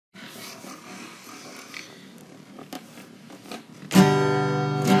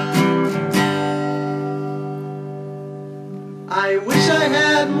I wish I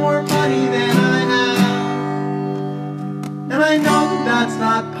had more money than I have. And I know that that's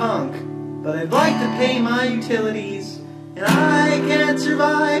not punk, but I'd like to pay my utilities, and I can't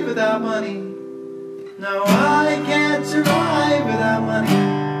survive without money. No, I can't survive without money.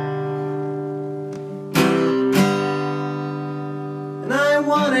 And I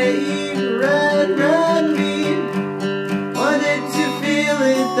wanna eat red meat. Wanted to feel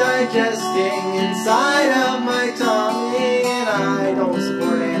it digesting inside of my tummy. And I don't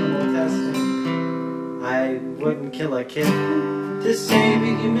support animal testing. I wouldn't kill a kitten to save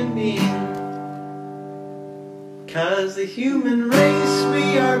a human being. 'Cause the human race, we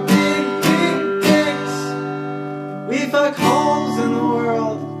are big dicks. We fuck holes in the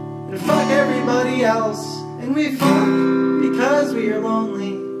world and fuck everybody else. And we fuck because we are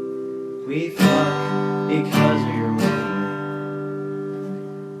lonely. We fuck because we are lonely.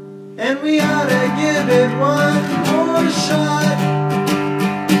 And we ought to give it one more shot.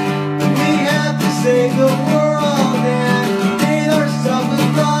 We have to save the world and bathe ourselves in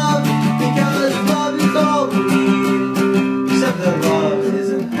love, because love is all we need. Except that love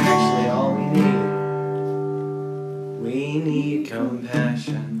isn't actually all we need. We need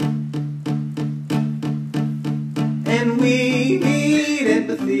compassion. And we need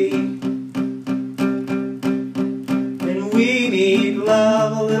empathy. And we need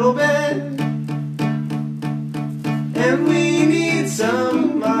love a little bit. And we need some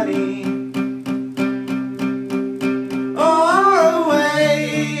money. Or a way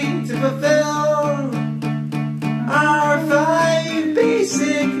to fulfill our 5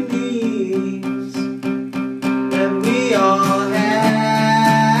 basic needs that we all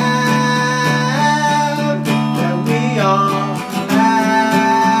have. That we all have.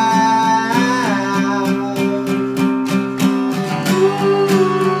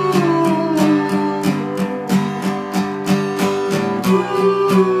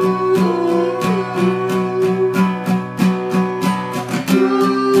 Ooh.